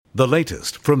The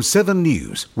latest from 7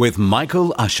 News with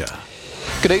Michael Usher.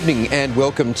 Good evening and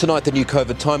welcome. Tonight, the new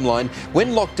COVID timeline.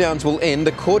 When lockdowns will end,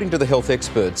 according to the health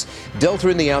experts. Delta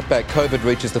in the outback, COVID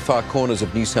reaches the far corners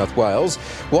of New South Wales.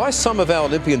 Why some of our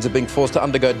Olympians are being forced to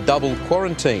undergo double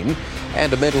quarantine.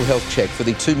 And a mental health check for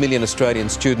the 2 million Australian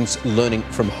students learning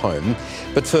from home.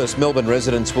 But first, Melbourne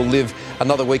residents will live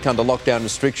another week under lockdown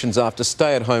restrictions after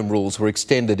stay-at-home rules were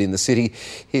extended in the city.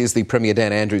 Here's the Premier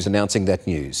Dan Andrews announcing that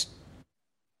news.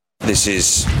 This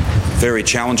is very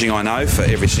challenging, I know, for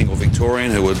every single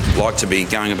Victorian who would like to be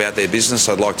going about their business.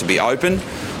 I'd like to be open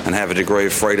and have a degree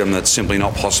of freedom that's simply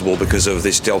not possible because of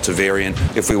this Delta variant.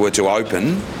 If we were to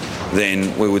open,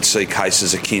 then we would see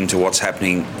cases akin to what's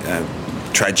happening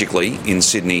tragically in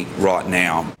Sydney right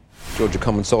now. Georgia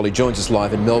Comensoli joins us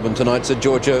live in Melbourne tonight. So,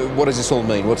 Georgia, what does this all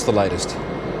mean? What's the latest?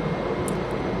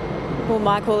 Well,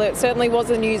 Michael, it certainly was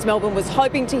the news Melbourne was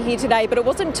hoping to hear today, but it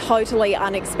wasn't totally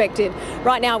unexpected.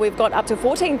 Right now, we've got up to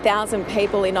 14,000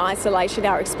 people in isolation.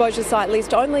 Our exposure site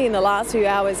list only in the last few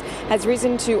hours has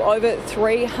risen to over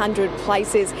 300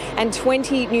 places, and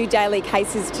 20 new daily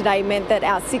cases today meant that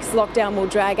our sixth lockdown will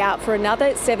drag out for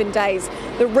another 7 days.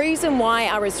 The reason why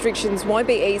our restrictions won't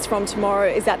be eased from tomorrow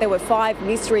is that there were 5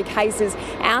 mystery cases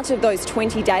out of those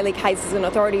 20 daily cases, and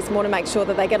authorities want to make sure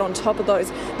that they get on top of those.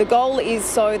 The goal is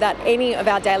so that any of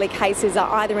our daily cases are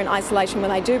either in isolation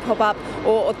when they do pop up,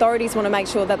 or authorities want to make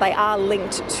sure that they are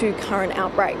linked to current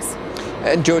outbreaks.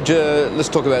 And Georgia, let's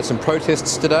talk about some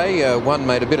protests today. One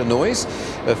made a bit of noise,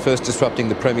 first disrupting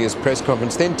the Premier's press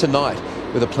conference, then tonight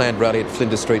with a planned rally at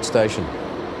Flinders Street Station.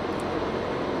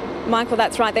 Michael,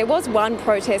 that's right. There was one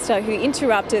protester who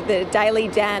interrupted the Daily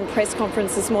Dan press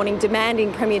conference this morning,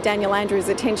 demanding Premier Daniel Andrews'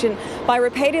 attention by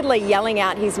repeatedly yelling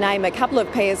out his name. A couple of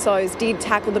PSOs did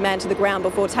tackle the man to the ground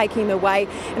before taking him away.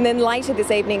 And then later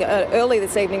this evening, early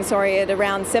this evening, at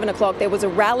around 7 o'clock, there was a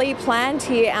rally planned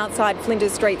here outside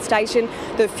Flinders Street Station.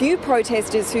 The few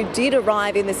protesters who did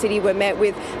arrive in the city were met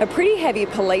with a pretty heavy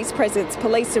police presence.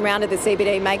 Police surrounded the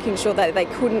CBD, making sure that they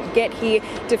couldn't get here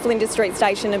to Flinders Street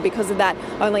Station, and because of that,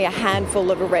 only a handful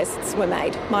of arrests were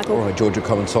made. Michael? All right, Georgia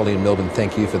Comensoli in Melbourne,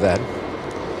 thank you for that.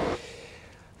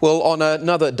 Well, on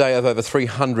another day of over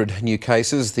 300 new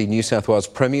cases, the New South Wales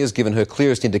Premier has given her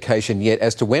clearest indication yet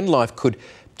as to when life could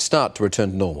start to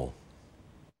return to normal.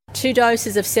 2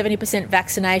 doses of 70%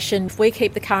 vaccination. If we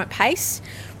keep the current pace,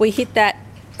 we hit that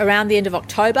around the end of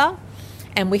October,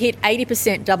 and we hit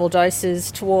 80% double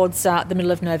doses towards the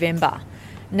middle of November.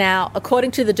 Now,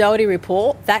 according to the Doherty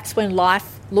report, that's when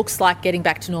life looks like getting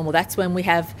back to normal. That's when we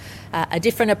have a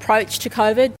different approach to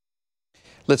COVID.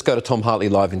 Let's go to Tom Hartley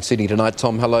live in Sydney tonight.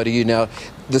 Tom, hello to you. Now,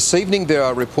 this evening there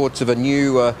are reports of a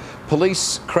new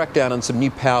police crackdown and some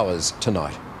new powers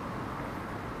tonight.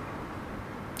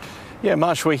 Yeah,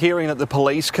 Marsh, we're hearing that the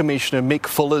Police Commissioner, Mick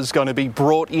Fuller, is going to be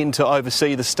brought in to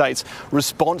oversee the state's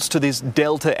response to this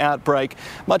Delta outbreak,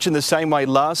 much in the same way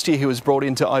last year he was brought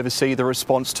in to oversee the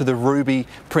response to the Ruby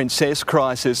Princess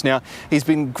crisis. Now, he's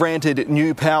been granted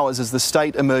new powers as the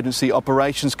State Emergency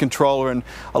Operations Controller, and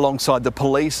alongside the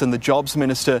Police and the Jobs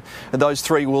Minister, and those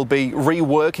three will be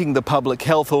reworking the public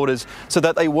health orders so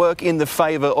that they work in the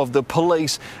favour of the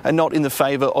police and not in the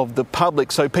favour of the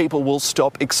public, so people will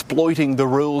stop exploiting the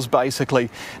rules basically.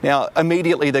 Now,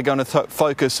 immediately they're going to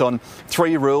focus on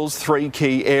 3 rules, 3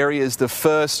 key areas. The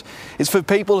first is for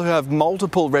people who have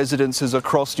multiple residences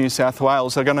across New South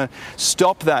Wales. They're going to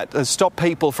stop that, stop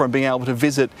people from being able to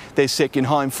visit their second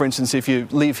home. For instance, if you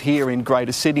live here in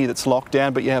Greater Sydney that's locked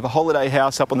down, but you have a holiday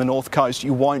house up on the North Coast,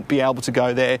 you won't be able to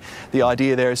go there. The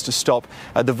idea there is to stop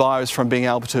the virus from being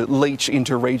able to leach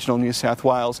into regional New South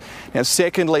Wales. Now,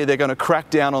 secondly, they're going to crack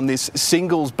down on this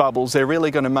singles bubbles. They're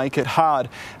really going to make it hard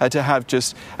to have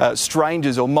just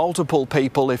strangers or multiple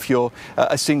people, if you're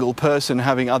a single person,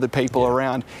 having other people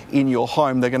around in your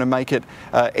home. They're going to make it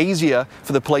easier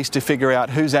for the police to figure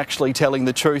out who's actually telling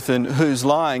the truth and who's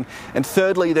lying. And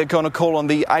thirdly, they're going to call on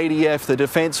the ADF, the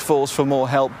Defence Force, for more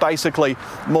help, basically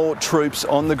more troops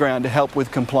on the ground to help with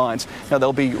compliance. Now,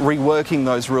 they'll be reworking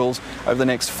those rules over the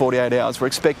next 48 hours. We're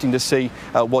expecting to see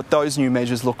what those new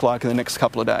measures look like in the next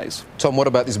couple of days. Tom, what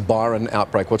about this Byron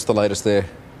outbreak? What's the latest there?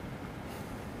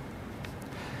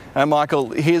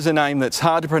 Michael, here's a name that's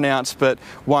hard to pronounce, but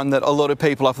one that a lot of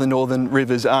people up in the Northern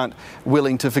Rivers aren't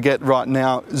willing to forget right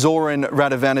now. Zoran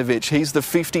Radovanovic. He's the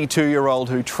 52-year-old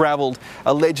who travelled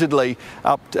allegedly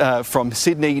up from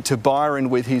Sydney to Byron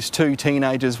with his 2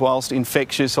 teenagers whilst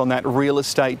infectious on that real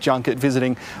estate junket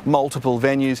visiting multiple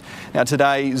venues. Now,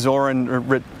 today, Zoran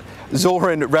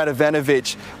Zoran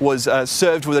Radovanovic was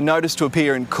served with a notice to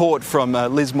appear in court from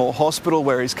Lismore Hospital,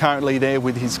 where he's currently there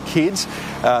with his kids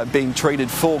being treated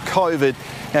for COVID.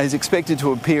 Now, he's expected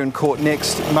to appear in court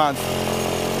next month.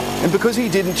 And because he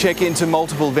didn't check into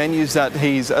multiple venues that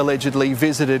he's allegedly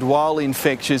visited while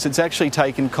infectious, it's actually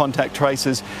taken contact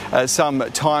tracers some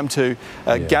time to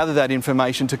gather that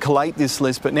information, to collate this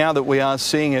list. But now that we are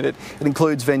seeing it, it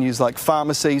includes venues like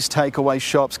pharmacies, takeaway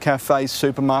shops, cafes,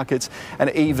 supermarkets, and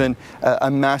even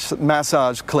a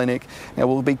massage clinic. Now,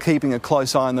 we'll be keeping a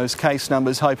close eye on those case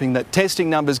numbers, hoping that testing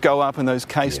numbers go up and those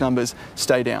case numbers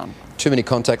stay down. Too many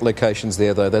contact locations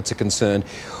there, though. That's a concern.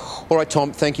 All right,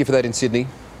 Tom, thank you for that in Sydney.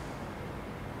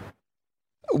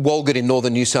 Walgett in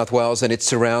northern New South Wales and its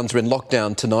surrounds are in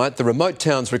lockdown tonight. The remote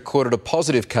towns recorded a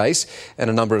positive case and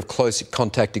a number of close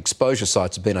contact exposure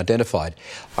sites have been identified.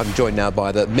 I'm joined now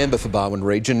by the member for Barwon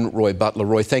Region, Roy Butler.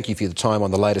 Roy, thank you for your time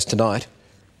on the latest tonight.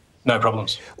 No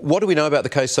problems. What do we know about the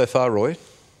case so far, Roy?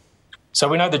 So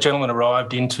we know the gentleman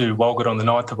arrived into Walgett on the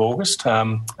 9th of August.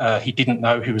 He didn't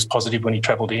know he was positive when he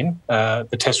travelled in.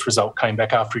 The test result came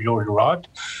back after he'd already arrived.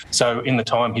 So in the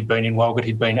time he'd been in Walgett,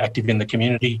 he'd been active in the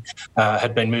community,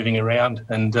 had been moving around,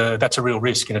 and that's a real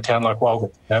risk in a town like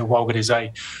Walgett. Walgett is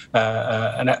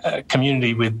a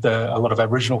community with a lot of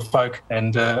Aboriginal folk,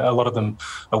 and a lot of them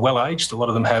are well-aged. A lot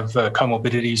of them have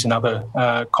comorbidities and other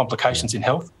complications in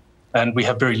health. And we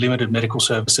have very limited medical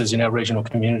services in our regional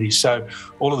communities. So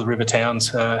all of the river towns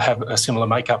have a similar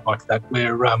makeup like that.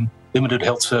 We're limited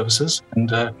health services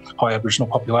and high Aboriginal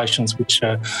populations, which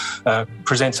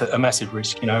presents a massive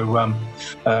risk.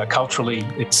 Culturally,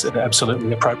 it's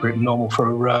absolutely appropriate and normal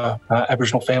for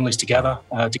Aboriginal families to gather,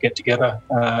 to get together.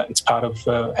 It's part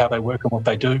of how they work and what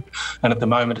they do. And at the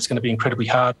moment, it's going to be incredibly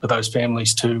hard for those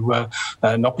families to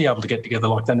not be able to get together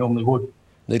like they normally would.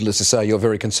 Needless to say, you're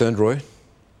very concerned, Roy.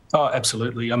 Oh,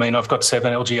 absolutely. I mean, I've got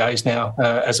 7 LGAs now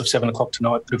as of 7 o'clock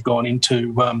tonight that have gone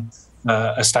into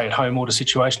a stay-at-home order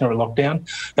situation or a lockdown.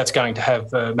 That's going to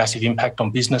have a massive impact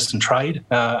on business and trade.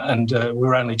 And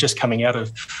we're only just coming out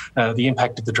of the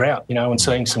impact of the drought, and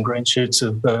seeing some green shoots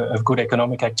of good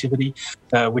economic activity,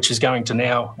 which is going to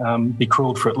now be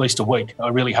cruelled for at least a week. I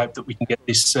really hope that we can get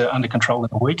this under control in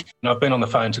a week. And I've been on the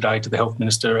phone today to the Health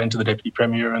Minister and to the Deputy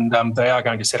Premier, and they are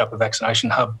going to set up a vaccination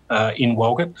hub in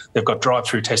Walgett. They've got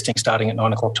drive-through testing starting at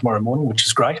 9 o'clock tomorrow morning, which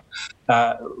is great.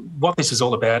 What this is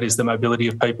all about is the mobility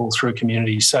of people through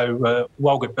communities. So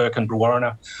Walgett, Burke and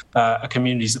Brewarrina are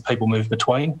communities that people move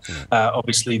between.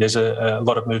 Obviously, there's a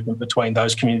lot of movement between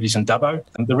those communities and Dubbo.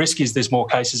 And the risk is there's more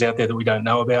cases out there that we don't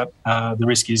know about. The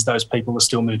risk is those people are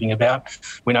still moving about.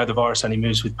 We know the virus only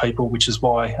moves with people, which is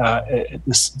why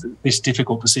this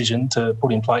difficult decision to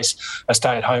put in place a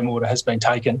stay-at-home order has been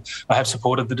taken. I have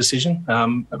supported the decision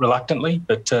reluctantly,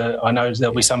 but I know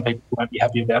there'll be some people who won't be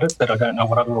happy about it, but I don't know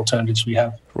what other alternatives we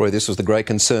have. Roy, this was the great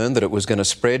concern, that it was going to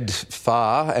spread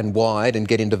far and wide and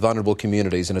get into vulnerable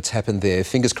communities, and it's happened there.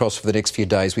 Fingers crossed for the next few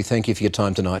days. We thank you for your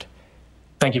time tonight.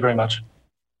 Thank you very much.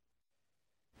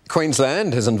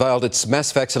 Queensland has unveiled its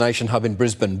mass vaccination hub in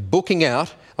Brisbane, booking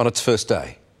out on its first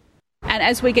day. And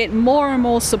as we get more and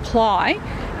more supply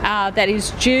that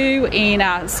is due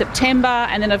in September,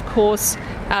 and then of course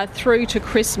through to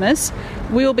Christmas,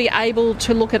 we'll be able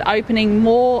to look at opening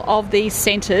more of these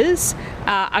centres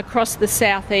across the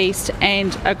southeast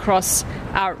and across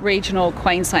regional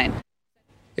Queensland.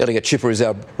 Elliot Chipper is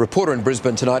our reporter in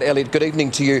Brisbane tonight. Elliot, good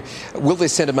evening to you. Will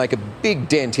this centre make a big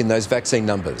dent in those vaccine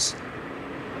numbers?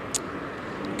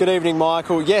 Good evening,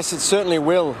 Michael. Yes, it certainly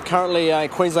will. Currently,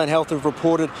 Queensland Health have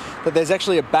reported that there's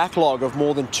actually a backlog of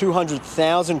more than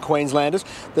 200,000 Queenslanders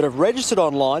that have registered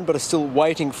online but are still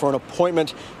waiting for an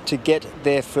appointment to get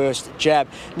their first jab.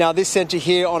 Now, this centre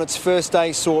here on its first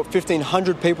day saw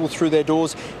 1,500 people through their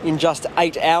doors in just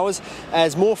 8 hours.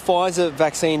 As more Pfizer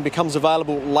vaccine becomes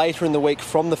available later in the week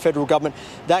from the federal government,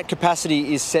 that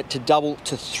capacity is set to double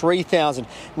to 3,000.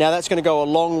 Now, that's going to go a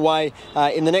long way.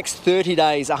 In the next 30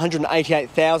 days,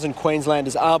 188,000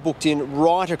 Queenslanders are booked in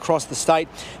right across the state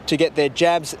to get their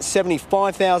jabs.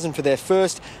 75,000 for their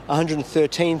first,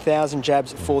 113,000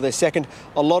 jabs for their second.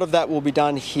 A lot of that will be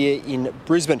done here in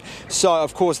Brisbane. So,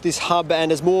 of course, this hub,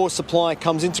 and as more supply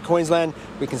comes into Queensland,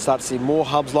 we can start to see more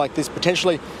hubs like this,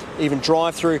 potentially even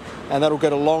drive-through, and that'll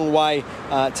go a long way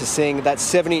to seeing that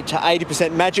 70 to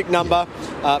 80% magic number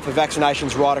for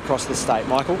vaccinations right across the state.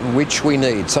 Michael? Which we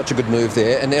need. Such a good move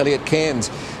there. And Elliot, Cairns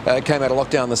came out of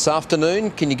lockdown this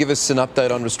afternoon. Can you give us an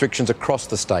update on restrictions across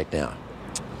the state now?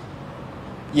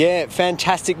 Yeah,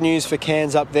 fantastic news for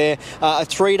Cairns up there. A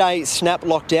 3-day snap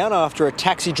lockdown after a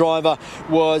taxi driver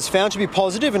was found to be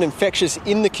positive and infectious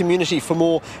in the community for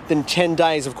more than 10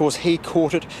 days. Of course, he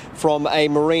caught it from a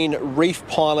marine reef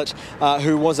pilot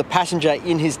who was a passenger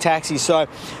in his taxi. So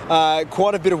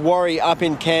quite a bit of worry up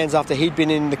in Cairns after he'd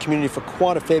been in the community for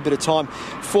quite a fair bit of time.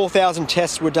 4,000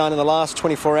 tests were done in the last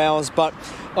 24 hours, but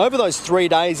over those 3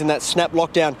 days in that snap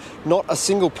lockdown, not a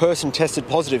single person tested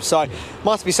positive. So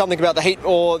must be something about the heat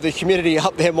or the humidity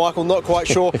up there, Michael, not quite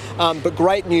sure. But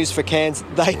great news for Cairns.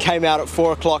 They came out at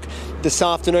 4 o'clock this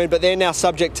afternoon, but they're now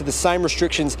subject to the same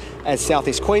restrictions as South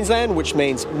East Queensland, which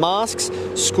means masks.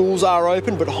 Schools are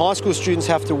open, but high school students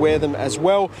have to wear them as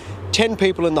well. 10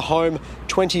 people in the home,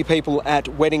 20 people at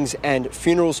weddings and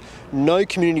funerals, no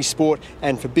community sport,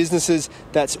 and for businesses,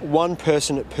 that's 1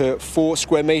 person per 4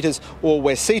 square metres, or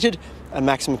where seated, a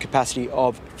maximum capacity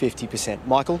of 50%.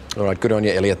 Michael? All right, good on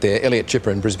you, Elliot there. Elliot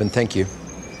Chipper in Brisbane, thank you.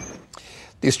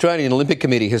 The Australian Olympic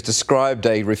Committee has described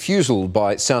a refusal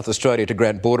by South Australia to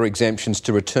grant border exemptions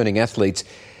to returning athletes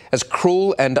as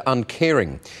cruel and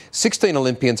uncaring. 16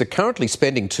 Olympians are currently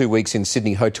spending 2 weeks in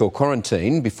Sydney hotel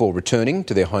quarantine before returning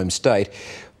to their home state,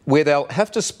 where they'll have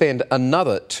to spend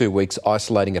another 2 weeks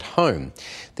isolating at home.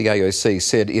 The AOC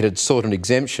said it had sought an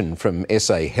exemption from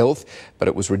SA Health, but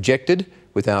it was rejected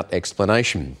without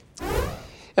explanation.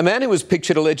 A man who was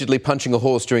pictured allegedly punching a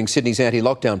horse during Sydney's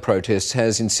anti-lockdown protests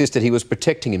has insisted he was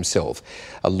protecting himself.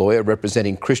 A lawyer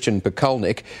representing Christian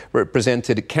Pekulnik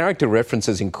represented character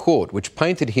references in court which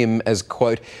painted him as,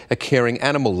 quote, a caring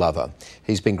animal lover.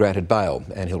 He's been granted bail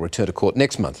and he'll return to court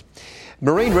next month.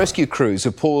 Marine rescue crews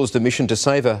have paused a mission to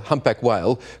save a humpback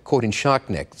whale caught in shark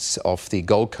nets off the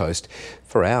Gold Coast.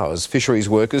 For hours, fisheries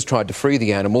workers tried to free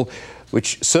the animal,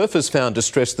 which surfers found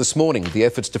distressed this morning. The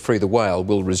efforts to free the whale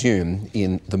will resume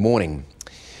in the morning.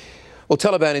 Well,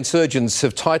 Taliban insurgents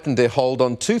have tightened their hold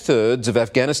on 2/3 of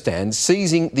Afghanistan,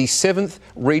 seizing the 7th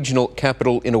regional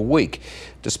capital in a week.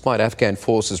 Despite Afghan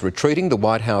forces retreating, the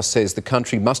White House says the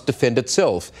country must defend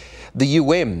itself. The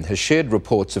UN has shared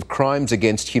reports of crimes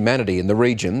against humanity in the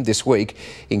region this week,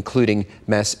 including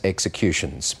mass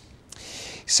executions.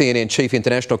 CNN Chief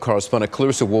International Correspondent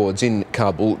Clarissa Ward's in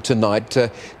Kabul tonight.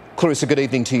 Clarissa, good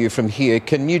evening to you from here.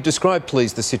 Can you describe,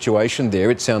 please, the situation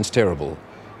there? It sounds terrible.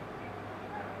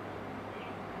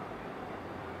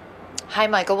 Hi,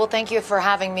 Michael. Well, thank you for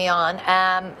having me on.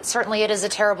 Certainly, it is a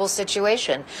terrible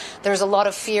situation. There's a lot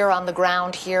of fear on the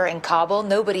ground here in Kabul.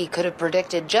 Nobody could have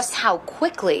predicted just how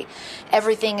quickly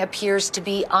everything appears to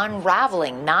be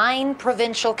unraveling. 9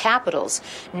 provincial capitals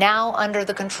now under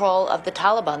the control of the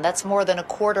Taliban. That's more than a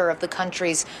quarter of the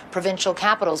country's provincial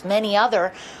capitals. Many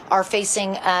other are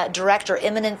facing direct or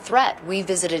imminent threat. We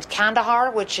visited Kandahar,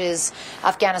 which is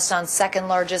Afghanistan's 2nd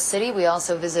largest city. We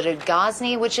also visited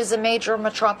Ghazni, which is a major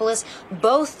metropolis.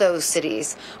 Both those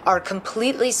cities are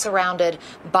completely surrounded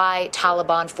by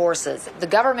Taliban forces. The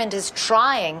government is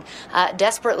trying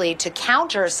desperately to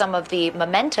counter some of the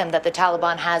momentum that the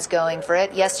Taliban has going for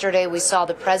it. Yesterday, we saw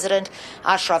the president,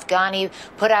 Ashraf Ghani,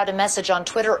 put out a message on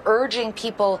Twitter urging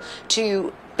people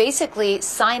to basically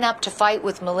sign up to fight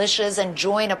with militias and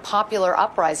join a popular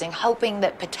uprising, hoping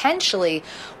that potentially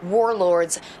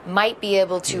warlords might be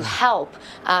able to help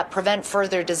prevent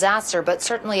further disaster. But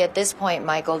certainly at this point,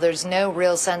 Michael, there's no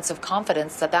real sense of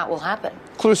confidence that that will happen.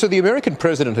 Clarissa, the American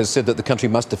president has said that the country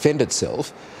must defend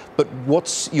itself. But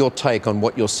what's your take on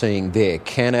what you're seeing there?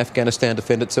 Can Afghanistan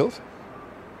defend itself?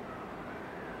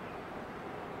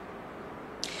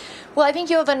 Well, I think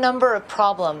you have a number of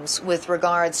problems with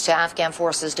regards to Afghan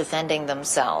forces defending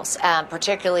themselves,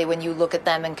 particularly when you look at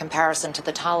them in comparison to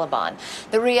the Taliban.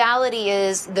 The reality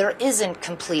is there isn't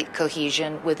complete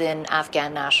cohesion within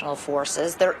Afghan national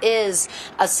forces. There is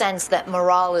a sense that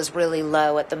morale is really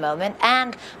low at the moment,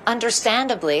 and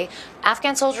understandably,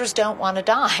 Afghan soldiers don't want to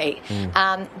die.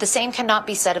 The same cannot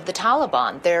be said of the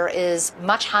Taliban. There is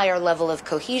much higher level of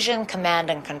cohesion, command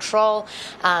and control.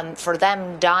 For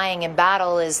them, dying in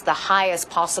battle is the highest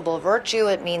possible virtue.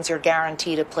 It means you're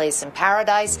guaranteed a place in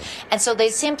paradise. And so they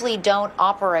simply don't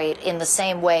operate in the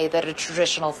same way that a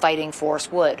traditional fighting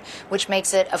force would, which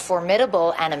makes it a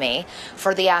formidable enemy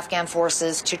for the Afghan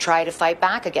forces to try to fight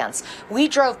back against. We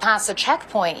drove past a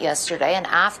checkpoint yesterday, an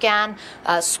Afghan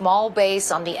small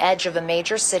base on the edge of a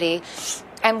major city.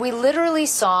 And we literally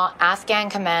saw Afghan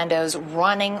commandos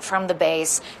running from the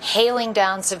base, hailing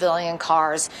down civilian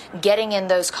cars, getting in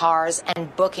those cars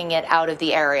and booking it out of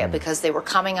the area because they were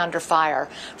coming under fire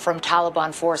from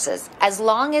Taliban forces. As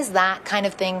long as that kind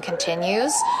of thing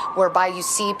continues, whereby you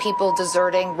see people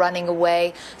deserting, running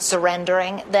away,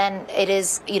 surrendering, then it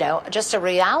is, just a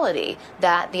reality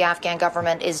that the Afghan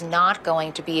government is not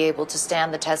going to be able to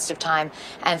stand the test of time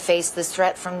and face this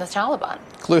threat from the Taliban.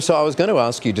 Clarissa, I was going to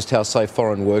ask you just how safe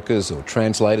foreign workers or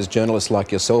translators, journalists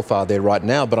like yourself are there right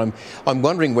now, but I'm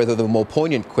wondering whether the more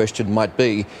poignant question might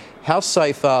be, how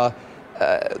safe are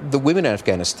the women in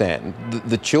Afghanistan,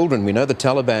 the children? We know the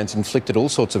Taliban's inflicted all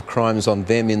sorts of crimes on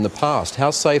them in the past.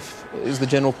 How safe is the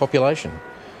general population?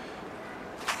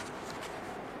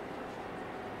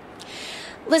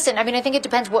 Listen, I think it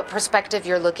depends what perspective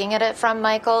you're looking at it from,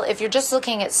 Michael. If you're just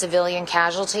looking at civilian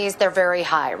casualties, they're very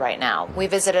high right now. We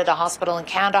visited a hospital in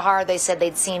Kandahar. They said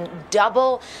they'd seen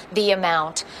double the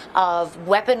amount of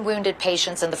weapon-wounded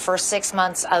patients in the first 6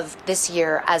 months of this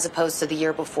year as opposed to the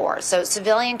year before. So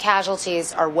civilian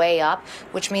casualties are way up,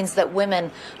 which means that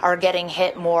women are getting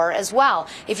hit more as well.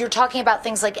 If you're talking about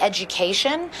things like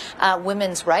education,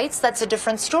 women's rights, that's a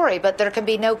different story. But there can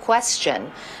be no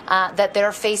question that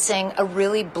they're facing a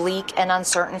really bleak and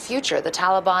uncertain future. The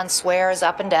Taliban swears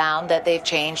up and down that they've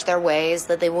changed their ways,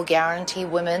 that they will guarantee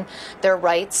women their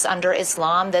rights under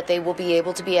Islam, that they will be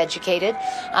able to be educated.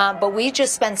 But we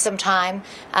just spent some time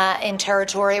in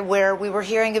territory where we were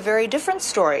hearing a very different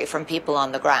story from people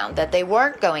on the ground, that they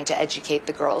weren't going to educate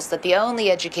the girls, that the only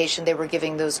education they were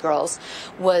giving those girls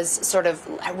was sort of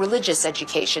religious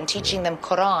education, teaching them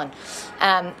Quran.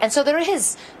 And so there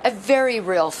is a very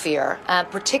real fear,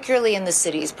 particularly in the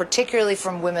cities, particularly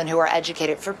from women who are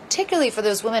educated, particularly for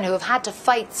those women who have had to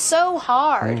fight so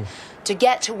hard to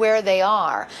get to where they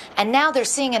are. And now they're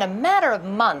seeing in a matter of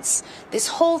months, this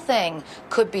whole thing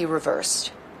could be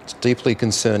reversed. It's deeply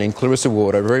concerning. Clarissa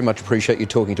Ward, I very much appreciate you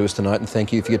talking to us tonight, and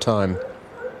thank you for your time.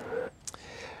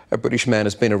 A British man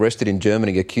has been arrested in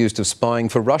Germany accused of spying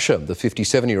for Russia. The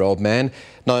 57-year-old man,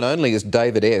 known only as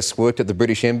David S., worked at the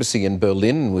British Embassy in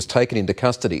Berlin and was taken into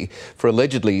custody for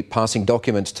allegedly passing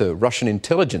documents to Russian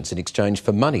intelligence in exchange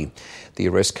for money. The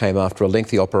arrest came after a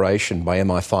lengthy operation by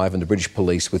MI5 and the British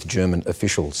police with German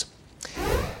officials.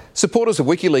 Supporters of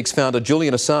WikiLeaks founder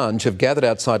Julian Assange have gathered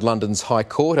outside London's High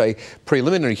Court. A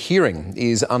preliminary hearing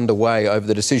is underway over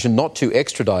the decision not to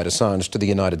extradite Assange to the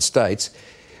United States.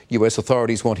 US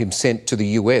authorities want him sent to the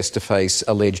US to face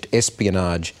alleged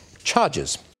espionage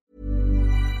charges.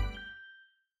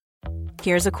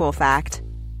 Here's a cool fact.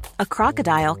 A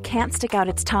crocodile can't stick out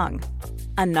its tongue.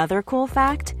 Another cool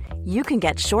fact, you can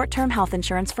get short-term health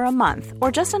insurance for a month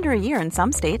or just under a year in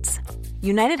some states.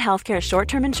 United Healthcare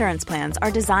short-term insurance plans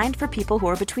are designed for people who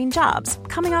are between jobs,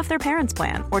 coming off their parents'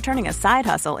 plan, or turning a side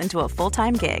hustle into a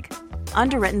full-time gig.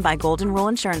 Underwritten by Golden Rule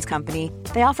Insurance Company,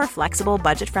 they offer flexible,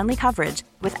 budget-friendly coverage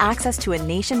with access to a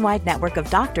nationwide network of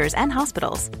doctors and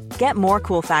hospitals. Get more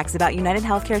cool facts about United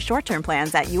Healthcare short-term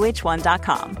plans at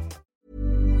uh1.com.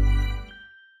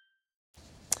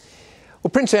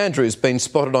 Well, Prince Andrew's been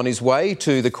spotted on his way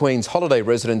to the Queen's holiday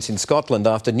residence in Scotland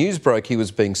after news broke he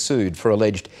was being sued for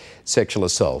alleged sexual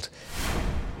assault.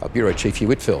 Our Bureau Chief Hugh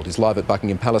Whitfield is live at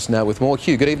Buckingham Palace now with more.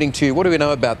 Hugh, good evening to you. What do we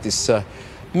know about this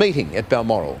meeting at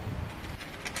Balmoral?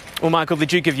 Well, Michael, the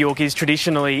Duke of York is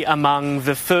traditionally among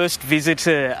the first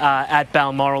visitor at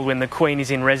Balmoral when the Queen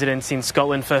is in residence in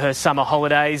Scotland for her summer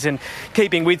holidays. And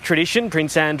keeping with tradition,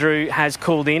 Prince Andrew has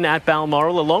called in at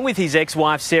Balmoral along with his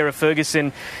ex-wife Sarah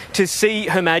Ferguson to see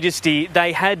Her Majesty.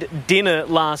 They had dinner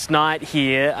last night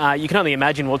here. You can only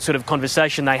imagine what sort of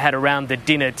conversation they had around the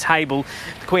dinner table.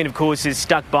 The Queen, of course, has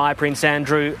stuck by Prince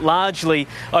Andrew largely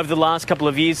over the last couple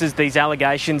of years as these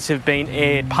allegations have been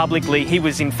aired publicly. He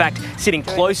was, in fact, sitting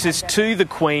closest to the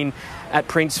Queen at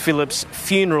Prince Philip's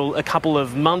funeral a couple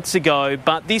of months ago,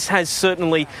 but this has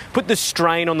certainly put the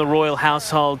strain on the royal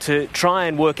household to try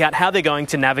and work out how they're going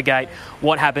to navigate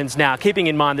what happens now, keeping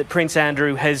in mind that Prince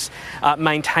Andrew has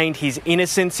maintained his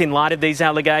innocence in light of these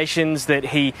allegations that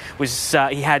he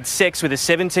had sex with a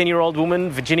 17-year-old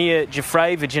woman,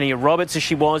 Virginia Roberts as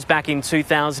she was, back in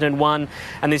 2001,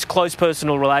 and this close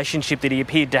personal relationship that he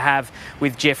appeared to have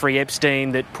with Jeffrey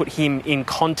Epstein that put him in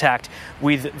contact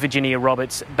with Virginia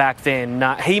Roberts back then.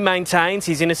 He maintains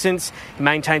his innocence. He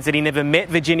maintains that he never met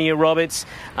Virginia Roberts,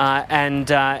 and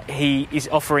he is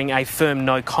offering a firm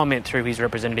no comment through his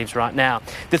representatives right now.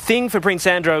 The thing for Prince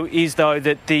Andrew is, though,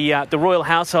 that the royal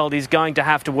household is going to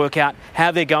have to work out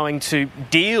how they're going to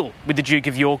deal with the Duke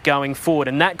of York going forward,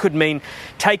 and that could mean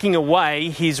taking away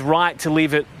his right to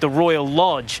live at the Royal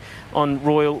Lodge. on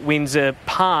Royal Windsor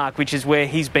Park, which is where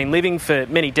he's been living for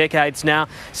many decades now.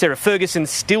 Sarah Ferguson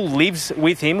still lives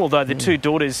with him, although the two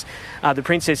daughters, the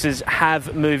princesses,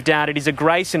 have moved out. It is a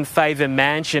grace and favour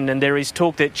mansion, and there is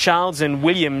talk that Charles and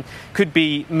William could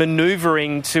be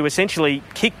manoeuvring to essentially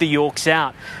kick the Yorks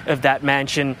out of that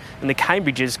mansion, and the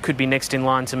Cambridges could be next in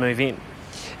line to move in.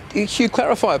 Hugh,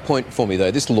 clarify a point for me,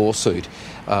 though. This lawsuit,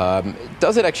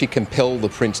 does it actually compel the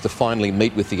Prince to finally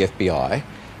meet with the FBI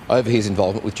over his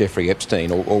involvement with Jeffrey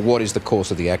Epstein, or what is the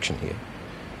course of the action here?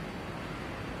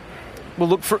 Well,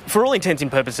 look, for all intents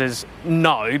and purposes,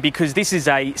 no, because this is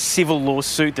a civil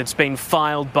lawsuit that's been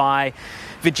filed by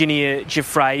Virginia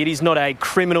Giuffre. It is not a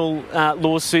criminal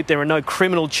lawsuit. There are no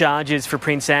criminal charges for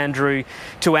Prince Andrew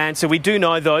to answer. We do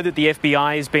know, though, that the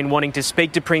FBI has been wanting to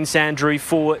speak to Prince Andrew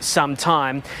for some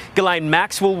time. Ghislaine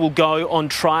Maxwell will go on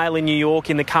trial in New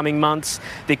York in the coming months.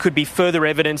 There could be further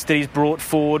evidence that is brought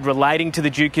forward relating to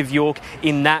the Duke of York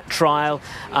in that trial.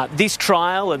 This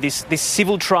trial, this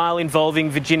civil trial involving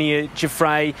Virginia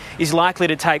Giuffre, is likely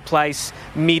to take place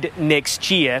mid-next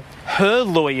year. Her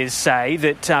lawyers say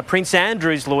that Prince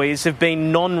Andrew's lawyers have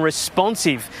been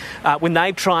non-responsive when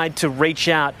they've tried to reach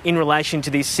out in relation to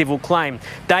this civil claim.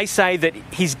 They say that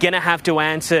he's going to have to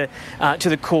answer to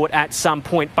the court at some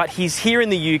point, but he's here in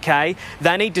the UK.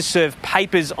 They need to serve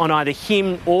papers on either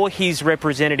him or his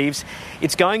representatives.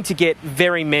 It's going to get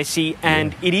very messy,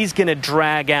 and it is going to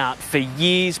drag out for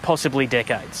years, possibly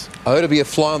decades. Oh, to be a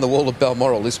fly on the wall of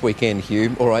Balmoral this weekend,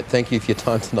 Hugh. All right, thank you for your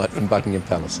time tonight from Buckingham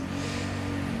Palace.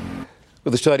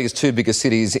 With Australia's two biggest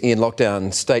cities in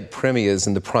lockdown, state premiers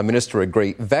and the Prime Minister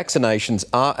agree vaccinations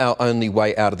are our only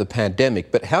way out of the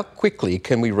pandemic. But how quickly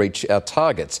can we reach our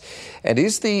targets? And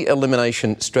is the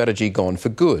elimination strategy gone for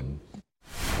good?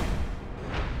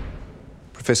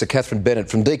 Professor Catherine Bennett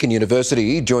from Deakin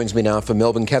University joins me now for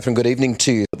Melbourne. Catherine, good evening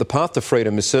to you. The path to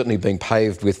freedom is certainly being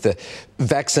paved with the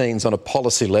vaccines on a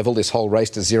policy level. This whole race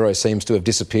to zero seems to have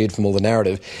disappeared from all the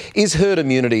narrative. Is herd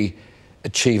immunity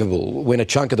achievable when a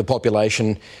chunk of the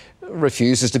population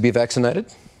refuses to be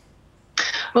vaccinated?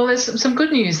 Well, there's some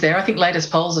good news there. I think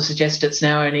latest polls have suggested it's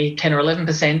now only 10 or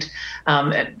 11%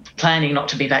 planning not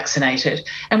to be vaccinated.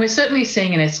 And we're certainly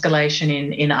seeing an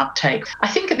escalation in uptake. I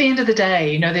think at the end of the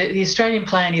day, the Australian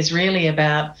plan is really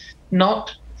about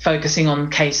not focusing on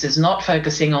cases, not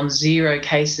focusing on zero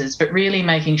cases, but really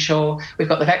making sure we've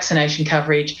got the vaccination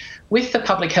coverage with the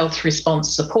public health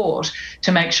response support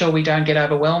to make sure we don't get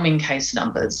overwhelming case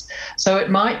numbers. So it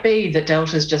might be that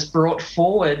Delta's just brought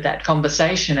forward that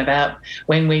conversation about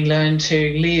when we learn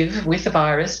to live with the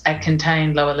virus at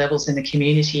contained lower levels in the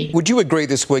community. Would you agree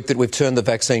this week that we've turned the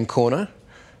vaccine corner?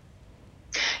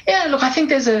 Yeah, look, I think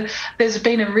there's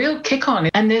been a real kick on,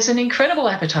 and there's an incredible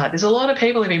appetite. There's a lot of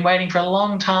people who've been waiting for a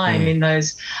long time in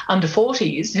those under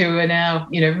 40s who are now,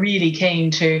 really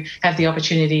keen to have the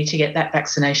opportunity to get that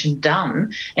vaccination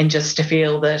done, and just to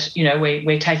feel that,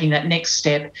 we're taking that next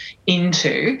step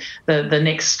into the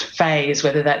next phase,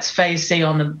 whether that's phase C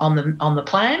on the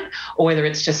plan, or whether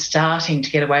it's just starting to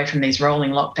get away from these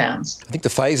rolling lockdowns. I think the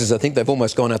phases, they've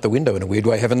almost gone out the window in a weird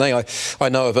way, haven't they? I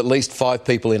know of at least 5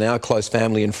 people in our close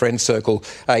family and friend circle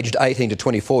aged 18 to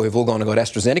 24 who've all gone and got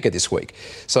AstraZeneca this week.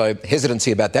 So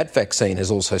hesitancy about that vaccine has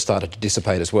also started to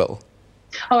dissipate as well.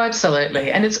 Oh,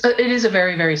 absolutely. And it is a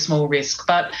very, very small risk.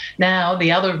 But now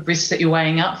the other risks that you're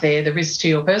weighing up there, the risk to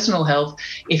your personal health,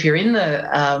 if you're in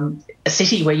a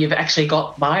city where you've actually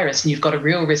got virus and you've got a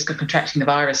real risk of contracting the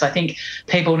virus, I think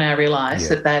people now realise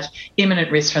that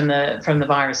imminent risk from the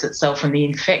virus itself, from the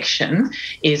infection,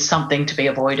 is something to be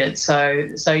avoided. So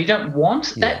you don't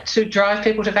want that to drive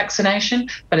people to vaccination,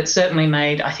 but it's certainly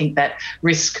made, I think, that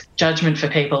risk judgment for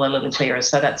people a little clearer.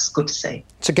 So that's good to see.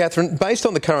 So, Catherine, based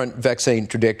on the current vaccine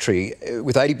trajectory,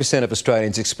 with 80% of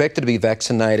Australians expected to be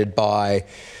vaccinated by,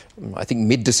 I think,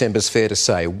 mid-December is fair to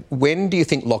say, when do you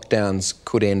think lockdowns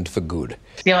could end for good?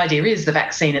 The idea is the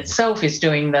vaccine itself is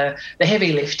doing the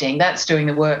heavy lifting. That's doing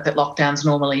the work that lockdowns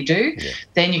normally do. Yeah.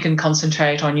 Then you can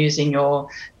concentrate on using your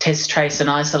test, trace and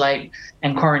isolate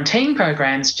and quarantine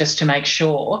programs just to make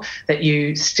sure that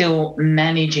you still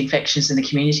manage infections in the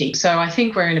community. So I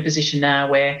think we're in a position now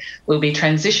where we'll be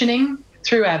transitioning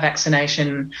through our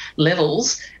vaccination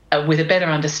levels with a better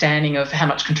understanding of how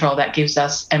much control that gives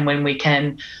us, and when we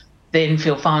can then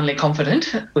feel finally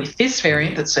confident with this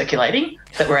variant that's circulating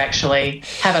that we're actually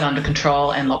have it under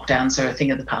control and lockdowns are a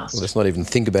thing of the past. Well, let's not even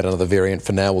think about another variant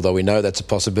for now, although we know that's a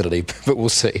possibility, but we'll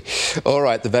see. All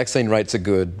right, the vaccine rates are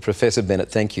good. Professor Bennett,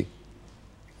 thank you.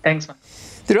 Thanks, Mike.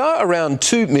 There are around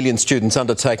 2 million students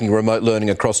undertaking remote learning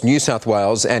across New South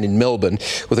Wales and in Melbourne,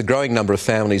 with a growing number of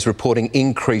families reporting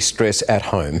increased stress at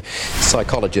home.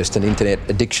 Psychologist and internet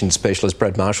addiction specialist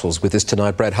Brad Marshall is with us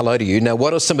tonight. Brad, hello to you. Now,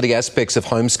 what are some of the aspects of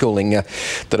homeschooling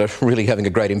that are really having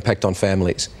a great impact on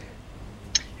families?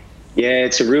 Yeah,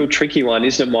 it's a real tricky one,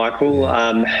 isn't it, Michael?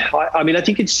 I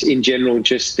think it's in general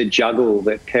just the juggle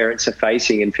that parents are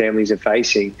facing and families are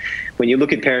facing. When you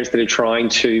look at parents that are trying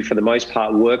to, for the most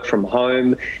part, work from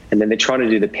home, and then they're trying to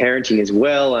do the parenting as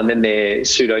well, and then they're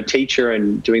pseudo-teacher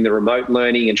and doing the remote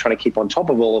learning and trying to keep on top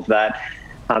of all of that,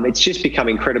 it's just become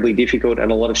incredibly difficult and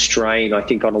a lot of strain, I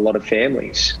think, on a lot of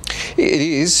families. It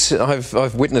is.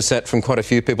 I've witnessed that from quite a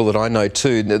few people that I know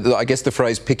too. I guess the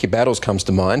phrase "pick your battles" comes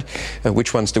to mind.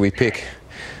 Which ones do we pick?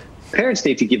 Parents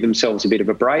need to give themselves a bit of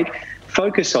a break,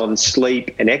 focus on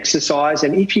sleep and exercise,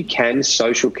 and if you can,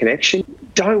 social connection.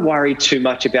 Don't worry too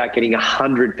much about getting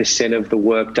 100% of the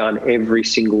work done every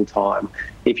single time.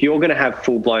 If you're going to have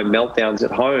full-blown meltdowns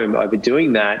at home over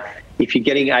doing that, if you're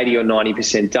getting 80 or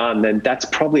 90% done, then that's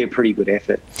probably a pretty good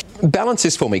effort. Balance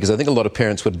this for me, because I think a lot of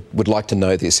parents would like to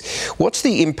know this. What's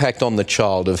the impact on the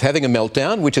child of having a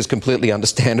meltdown, which is completely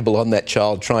understandable on that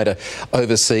child trying to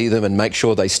oversee them and make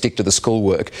sure they stick to the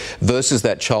schoolwork, versus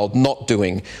that child not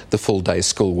doing the full day's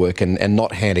schoolwork and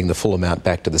not handing the full amount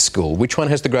back to the school? Which one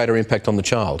has the greater impact on the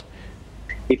child?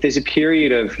 If there's a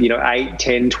period of 8,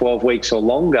 10, 12 weeks or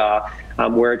longer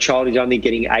where a child is only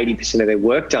getting 80% of their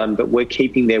work done, but we're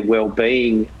keeping their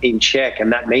well-being in check,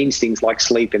 and that means things like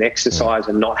sleep and exercise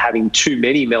and not having too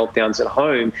many meltdowns at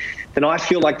home, then I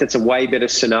feel like that's a way better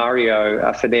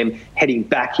scenario for them heading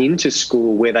back into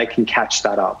school where they can catch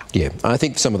that up. Yeah, I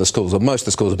think some of the schools, or most of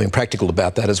the schools, have been practical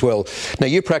about that as well. Now,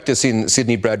 you practice in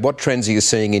Sydney, Brad. What trends are you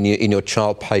seeing in your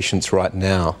child patients right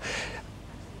now?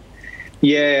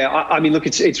 Yeah, look,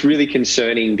 it's really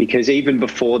concerning, because even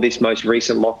before this most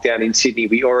recent lockdown in Sydney,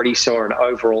 we already saw an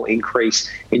overall increase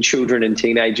in children and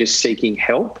teenagers seeking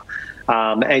help.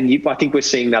 I think we're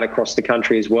seeing that across the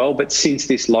country as well. But since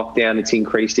this lockdown, it's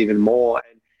increased even more.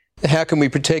 How can we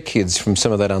protect kids from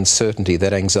some of that uncertainty,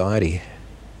 that anxiety?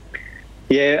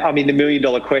 Yeah, the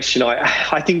million-dollar question.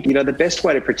 I think, the best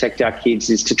way to protect our kids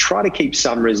is to try to keep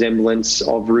some resemblance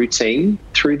of routine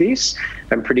through this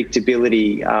and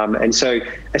predictability. And so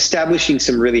establishing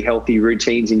some really healthy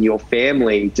routines in your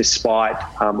family, despite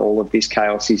all of this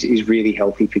chaos, is really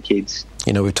healthy for kids.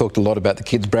 We've talked a lot about the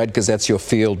kids, Brad, because that's your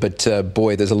field, but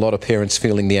boy, there's a lot of parents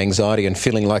feeling the anxiety and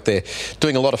feeling like they're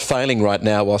doing a lot of failing right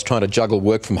now whilst trying to juggle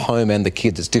work from home and the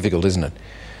kids. It's difficult, isn't it?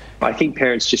 I think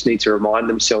parents just need to remind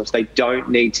themselves they don't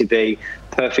need to be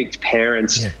perfect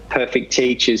parents, perfect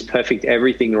teachers, perfect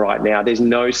everything right now. There's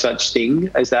no such thing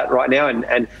as that right now.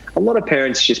 And a lot of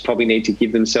parents just probably need to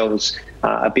give themselves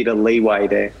a bit of leeway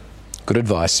there. Good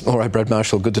advice. All right, Brad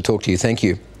Marshall, good to talk to you. Thank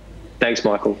you. Thanks,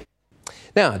 Michael.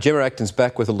 Now, Gemma Acton's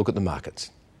back with a look at the markets.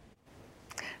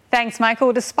 Thanks,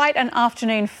 Michael. Despite an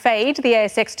afternoon fade, the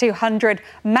ASX 200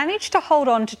 managed to hold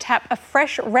on to tap a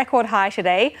fresh record high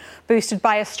today, boosted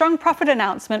by a strong profit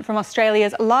announcement from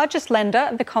Australia's largest lender,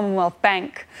 the Commonwealth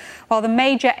Bank. While the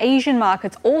major Asian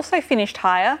markets also finished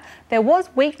higher, there was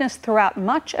weakness throughout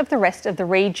much of the rest of the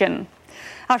region.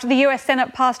 After the US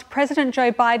Senate passed President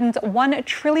Joe Biden's $1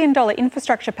 trillion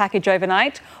infrastructure package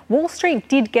overnight, Wall Street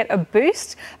did get a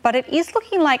boost, but it is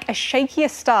looking like a shakier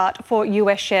start for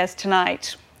US shares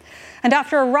tonight. And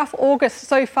after a rough August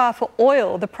so far for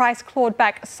oil, the price clawed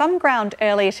back some ground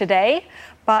earlier today,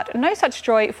 but no such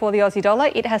joy for the Aussie dollar.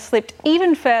 It has slipped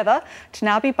even further to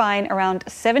now be buying around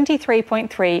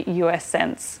 73.3 US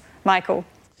cents. Michael.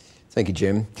 Thank you,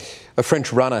 Jim. A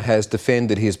French runner has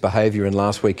defended his behaviour in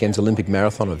last weekend's Olympic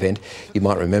marathon event. You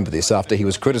might remember this after he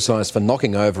was criticised for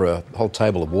knocking over a whole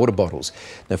table of water bottles.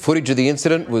 Now, footage of the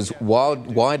incident was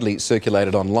widely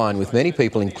circulated online, with many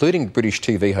people, including British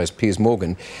TV host Piers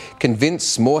Morgan,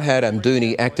 convinced Morhad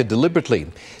Amdouni acted deliberately.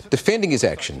 Defending his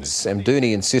actions,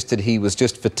 Amdouni insisted he was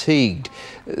just fatigued,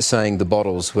 saying the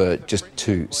bottles were just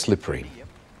too slippery.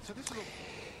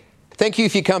 Thank you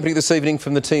for your company this evening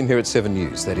from the team here at 7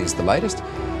 News. That is the latest.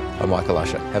 I'm Michael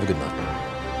Usher. Have a good night.